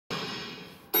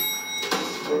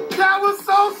That was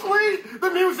so sweet! The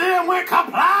museum went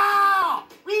kaplow!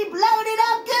 We blowed it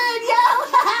up good, yo!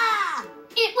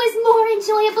 It was more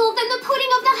enjoyable than the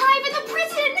pudding of the hive in the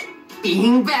prison!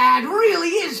 Being bad really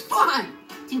is fun!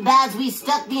 Too bad we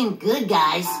stuck being good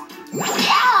guys.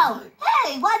 Ow!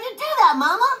 Hey, why'd you do that,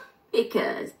 Mama?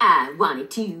 Because I wanted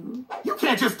to. You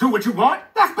can't just do what you want.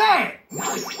 That's bad.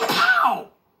 Ow!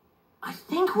 I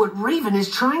think what Raven is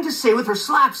trying to say with her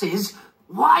slaps is,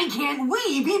 why can't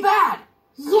we be bad?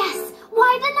 Yes,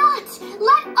 why the not?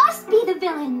 Let us be the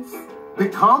villains.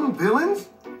 Become villains?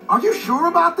 Are you sure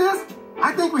about this?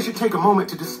 I think we should take a moment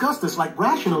to discuss this like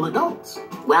rational adults.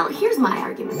 Well, here's my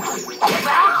argument.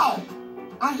 Ow!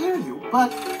 I hear you,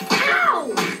 but...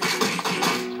 Ow!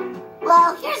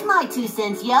 Well, here's my 2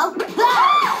 cents, yo.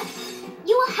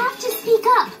 You will have to speak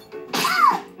up.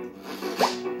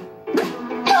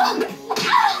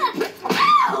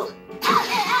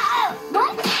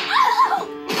 What?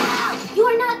 You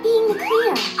are not being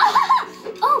clear.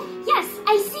 Oh, yes,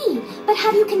 I see. But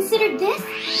have you considered this?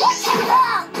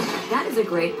 That is a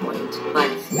great point, but...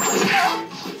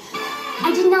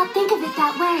 I did not think of it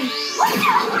that way.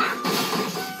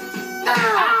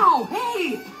 Ow!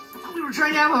 Hey! I thought we were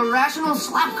trying to have a rational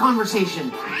slap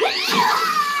conversation.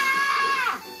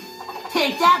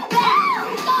 Take that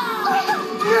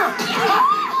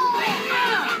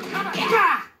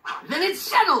Then it's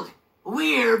settled!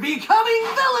 We're becoming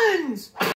villains!